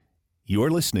You're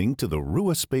listening to the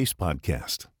Rua Space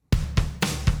Podcast.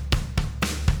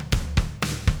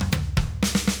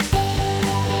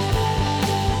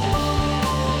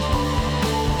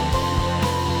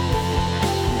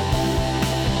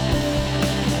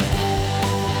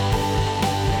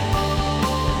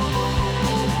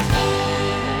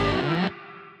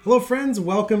 Hello friends,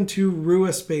 welcome to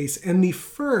Rua Space and the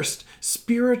first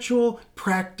Spiritual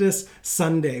Practice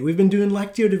Sunday. We've been doing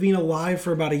Lectio Divina live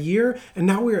for about a year, and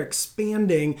now we're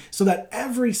expanding so that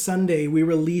every Sunday we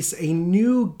release a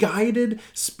new guided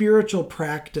spiritual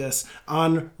practice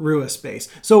on Rua Space.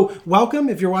 So welcome.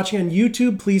 If you're watching on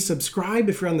YouTube, please subscribe.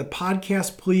 If you're on the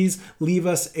podcast, please leave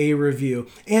us a review.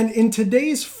 And in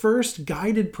today's first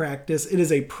guided practice, it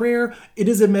is a prayer, it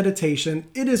is a meditation,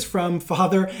 it is from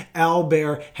Father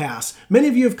Albert Hass. Many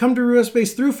of you have come to Rua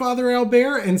Space through Father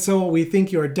Albert, and so we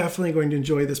think you are definitely going to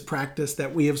enjoy this practice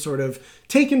that we have sort of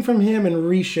taken from him and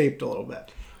reshaped a little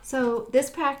bit. So this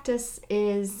practice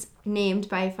is named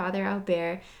by Father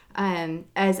Albert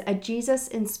as a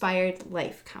Jesus-inspired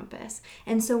life compass.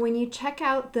 And so when you check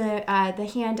out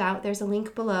the handout, there's a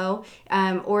link below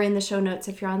or in the show notes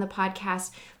if you're on the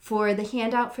podcast for the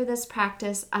handout for this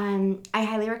practice. I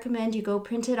highly recommend you go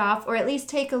print it off or at least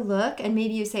take a look, and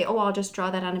maybe you say, oh, I'll just draw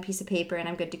that on a piece of paper and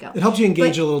I'm good to go. It helps you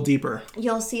engage a little deeper.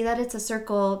 You'll see that it's a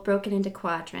circle broken into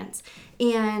quadrants.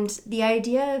 And the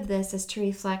idea of this is to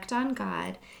reflect on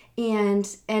God and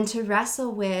to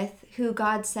wrestle with who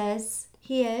God says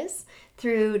He is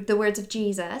through the words of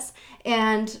Jesus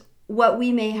and what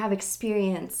we may have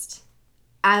experienced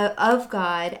of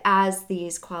God as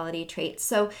these quality traits.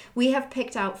 So we have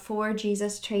picked out 4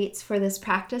 Jesus traits for this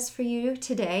practice for you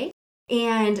today.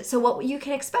 And so what you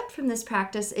can expect from this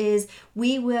practice is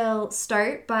we will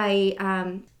start by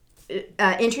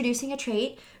introducing a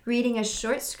trait, reading a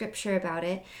short scripture about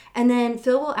it, and then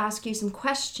Phil will ask you some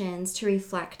questions to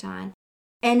reflect on.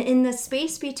 And in the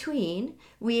space between,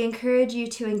 we encourage you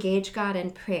to engage God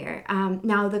in prayer.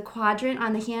 Now, the quadrant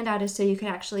on the handout is so you can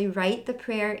actually write the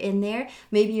prayer in there.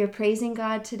 Maybe you're praising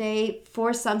God today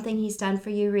for something He's done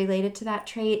for you related to that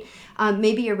trait.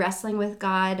 Maybe you're wrestling with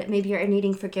God. Maybe you're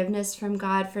needing forgiveness from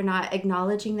God for not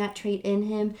acknowledging that trait in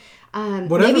Him.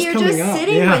 Maybe you're just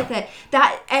sitting with it.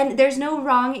 And there's no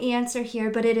wrong answer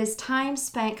here, but it is time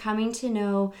spent coming to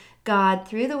know God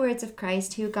through the words of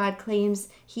Christ, who God claims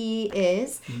He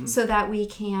is, so that we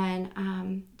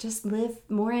can just live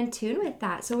more in tune with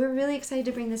that. So we're really excited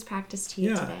to bring this practice to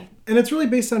you today. And it's really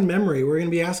based on memory. We're going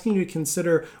to be asking you to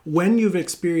consider when you've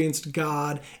experienced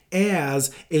God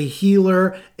as a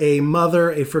healer, a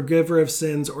mother, a forgiver of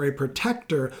sins, or a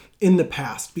protector in the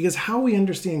past. Because how we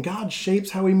understand God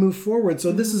shapes how we move forward.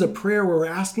 So this is a prayer where we're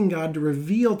asking God to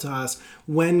reveal to us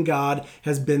when God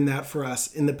has been that for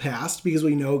us in the past, because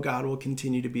we know God will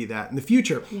continue to be that in the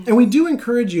future. Yes. And we do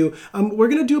encourage you, we're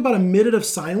going to do about a minute of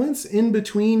silence in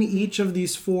between each of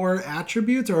these 4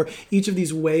 attributes or each of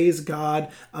these ways God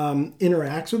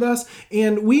interacts with us.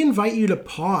 And we invite you to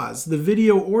pause the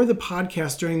video or the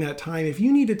podcast during that time if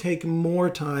you need to take more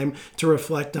time to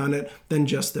reflect on it than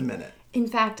just a minute. In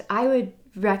fact, I would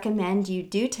recommend you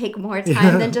do take more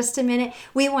time than just a minute.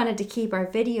 We wanted to keep our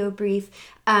video brief,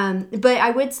 but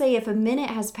I would say if a minute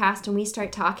has passed and we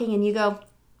start talking and you go,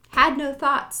 had no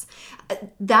thoughts,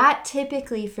 that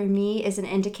typically for me is an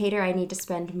indicator I need to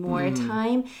spend more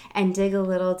time and dig a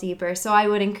little deeper. So I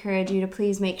would encourage you to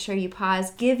please make sure you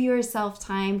pause, give yourself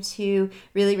time to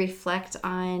really reflect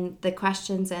on the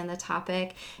questions and the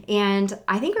topic. And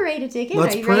I think we're ready to dig in.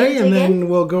 Let's pray and then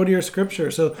we'll go to your scripture.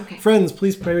 So friends,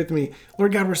 please pray with me.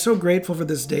 Lord God, we're so grateful for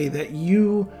this day that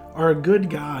you are a good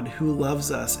God who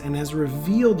loves us and has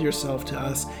revealed yourself to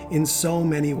us in so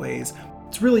many ways.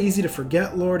 It's really easy to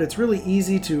forget, Lord. It's really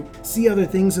easy to see other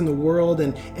things in the world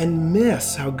and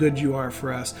miss how good you are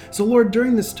for us. So, Lord,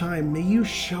 during this time, may you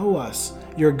show us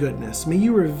your goodness. May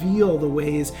you reveal the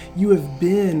ways you have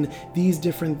been these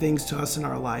different things to us in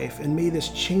our life. And may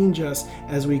this change us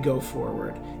as we go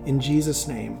forward. In Jesus'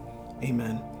 name,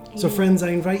 amen. So, friends, I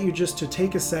invite you just to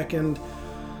take a second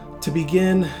to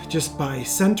begin just by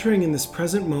centering in this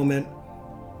present moment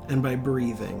and by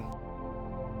breathing.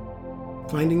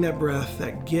 Finding that breath,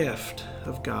 that gift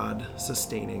of God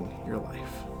sustaining your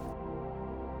life.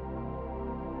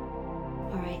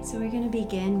 All right, so we're going to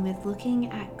begin with looking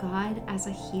at God as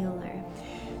a healer.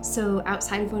 So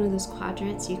outside of one of those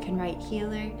quadrants, you can write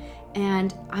healer.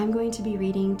 And I'm going to be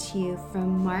reading to you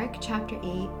from Mark chapter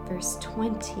 8, verse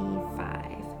 25.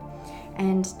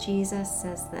 And Jesus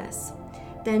says this.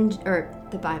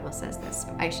 The Bible says this,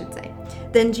 I should say.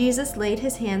 Then Jesus laid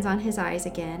his hands on his eyes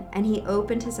again, and he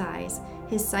opened his eyes.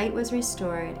 His sight was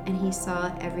restored, and he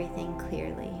saw everything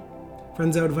clearly.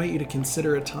 Friends, I would invite you to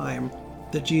consider a time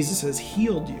that Jesus has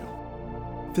healed you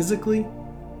physically,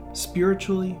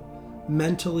 spiritually,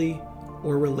 mentally,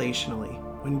 or relationally,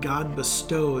 when God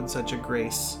bestowed such a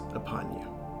grace upon you.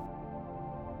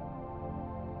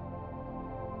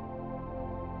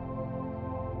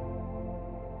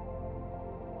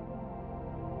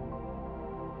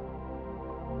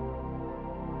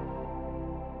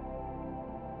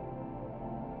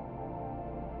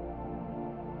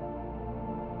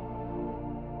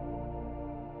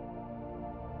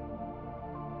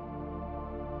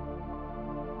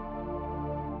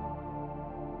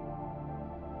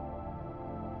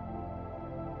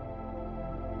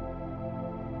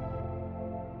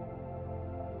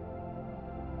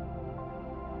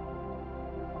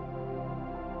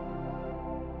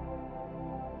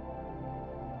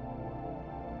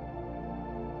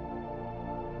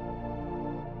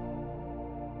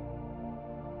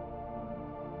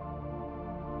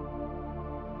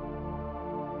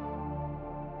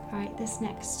 All right, this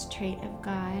next trait of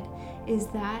God is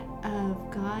that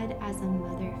of God as a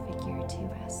mother figure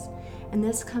to us. And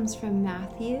this comes from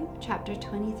Matthew chapter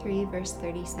 23, verse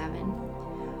 37.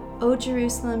 O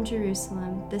Jerusalem,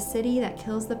 Jerusalem, the city that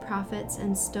kills the prophets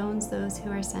and stones those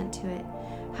who are sent to it.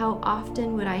 How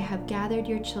often would I have gathered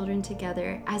your children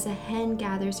together as a hen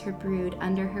gathers her brood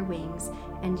under her wings,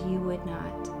 and you would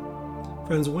not.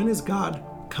 Friends, when has God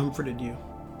comforted you?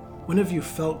 When have you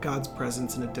felt God's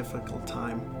presence in a difficult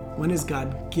time? When has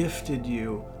God gifted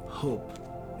you hope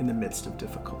in the midst of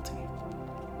difficulty?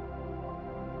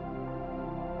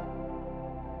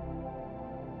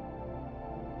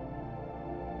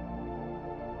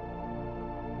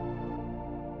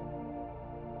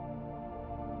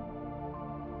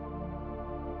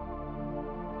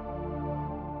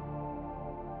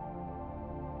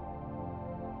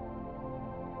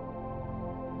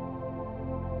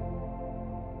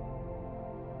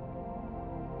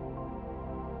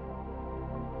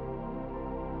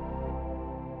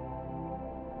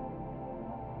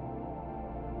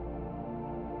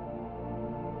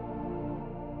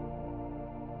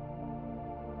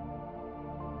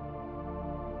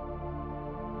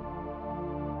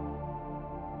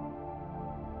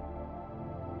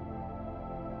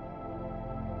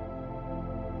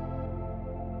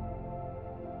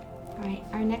 All right,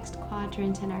 our next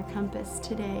quadrant in our compass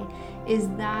today is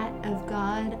that of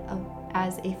God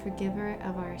as a forgiver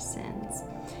of our sins.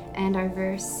 And our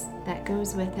verse that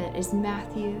goes with it is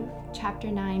Matthew chapter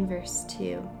 9, verse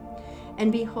 2.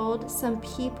 And behold, some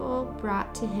people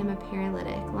brought to him a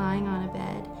paralytic lying on a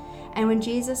bed. And when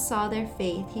Jesus saw their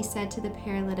faith, he said to the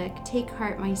paralytic, "Take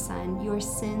heart, my son, your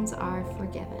sins are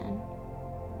forgiven."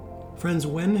 Friends,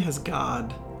 when has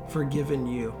God forgiven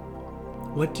you?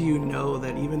 What do you know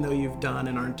that even though you've done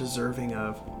and aren't deserving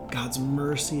of, God's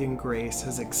mercy and grace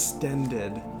has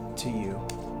extended to you?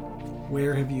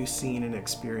 Where have you seen and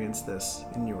experienced this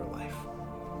in your life?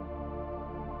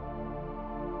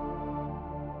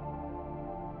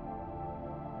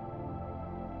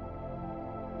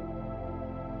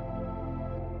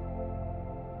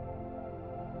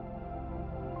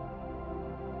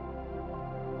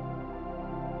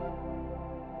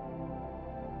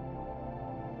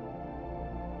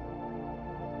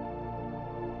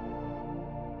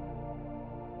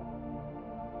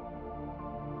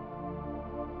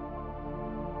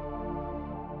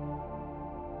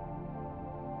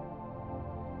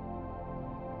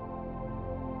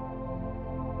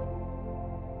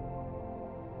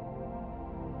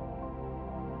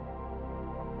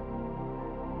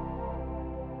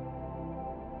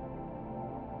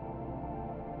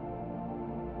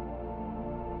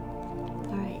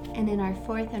 And in our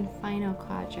fourth and final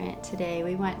quadrant today,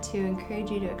 we want to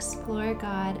encourage you to explore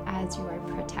God as your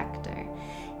protector.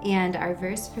 And our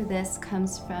verse for this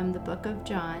comes from the book of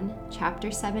John, chapter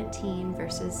 17,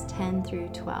 verses 10 through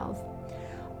 12.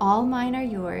 All mine are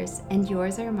yours, and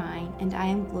yours are mine, and I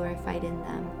am glorified in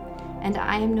them. And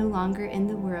I am no longer in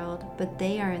the world, but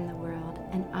they are in the world,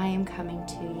 and I am coming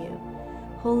to you.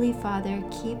 Holy Father,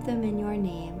 keep them in your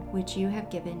name, which you have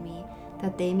given me,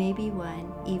 that they may be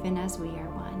one, even as we are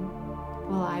one.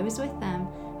 While I was with them,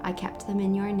 I kept them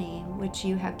in your name, which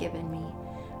you have given me.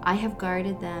 I have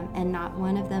guarded them, and not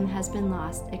one of them has been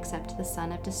lost except the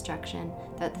son of destruction,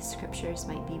 that the scriptures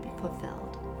might be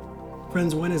fulfilled.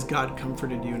 Friends, when has God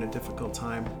comforted you in a difficult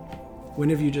time? When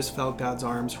have you just felt God's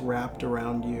arms wrapped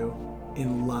around you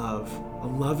in love, a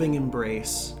loving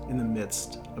embrace in the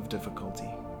midst of difficulty?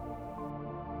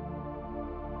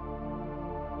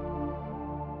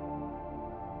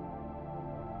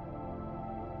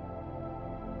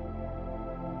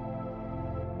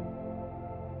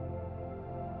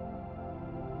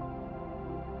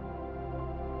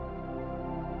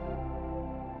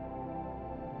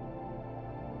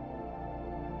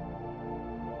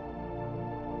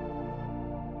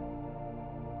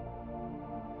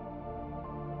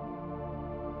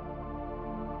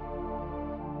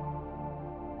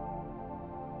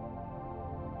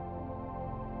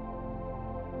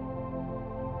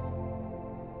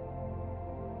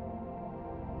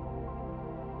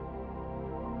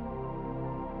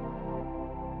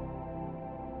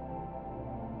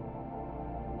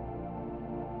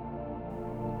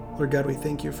 Lord God, we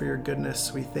thank you for your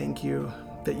goodness. We thank you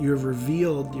that you have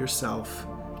revealed yourself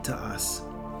to us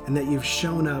and that you've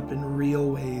shown up in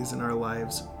real ways in our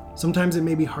lives. Sometimes it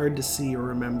may be hard to see or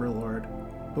remember, Lord,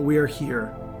 but we are here.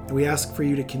 And we ask for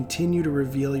you to continue to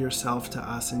reveal yourself to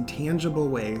us in tangible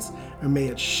ways, and may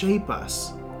it shape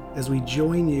us as we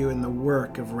join you in the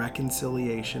work of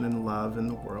reconciliation and love in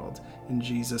the world. In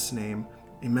Jesus' name,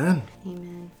 amen.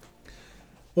 Amen.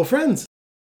 Well, friends,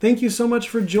 thank you so much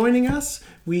for joining us.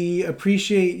 We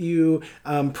appreciate you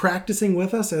practicing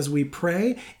with us as we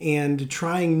pray and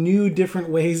trying new, different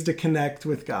ways to connect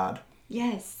with God.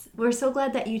 Yes, we're so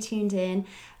glad that you tuned in.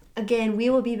 Again, we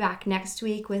will be back next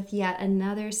week with yet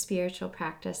another spiritual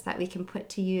practice that we can put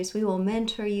to use. We will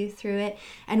mentor you through it,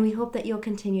 and we hope that you'll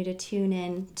continue to tune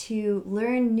in to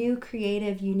learn new,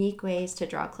 creative, unique ways to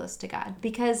draw close to God.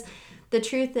 Because the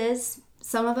truth is,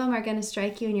 some of them are going to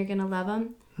strike you and you're going to love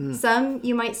them. Some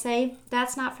you might say,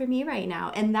 that's not for me right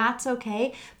now, and that's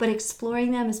okay, but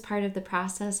exploring them is part of the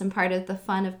process and part of the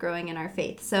fun of growing in our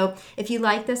faith. So if you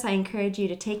like this, I encourage you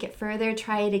to take it further,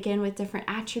 try it again with different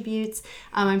attributes.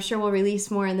 I'm sure we'll release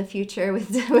more in the future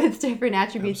with different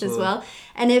attributes Absolutely. As well.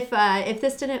 And if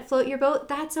this didn't float your boat,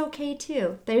 that's okay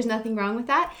too. There's nothing wrong with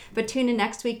that, but tune in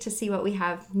next week to see what we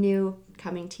have new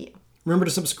coming to you. Remember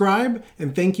to subscribe,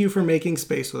 and thank you for making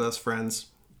space with us, friends.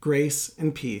 Grace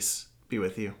and peace be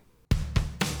with you.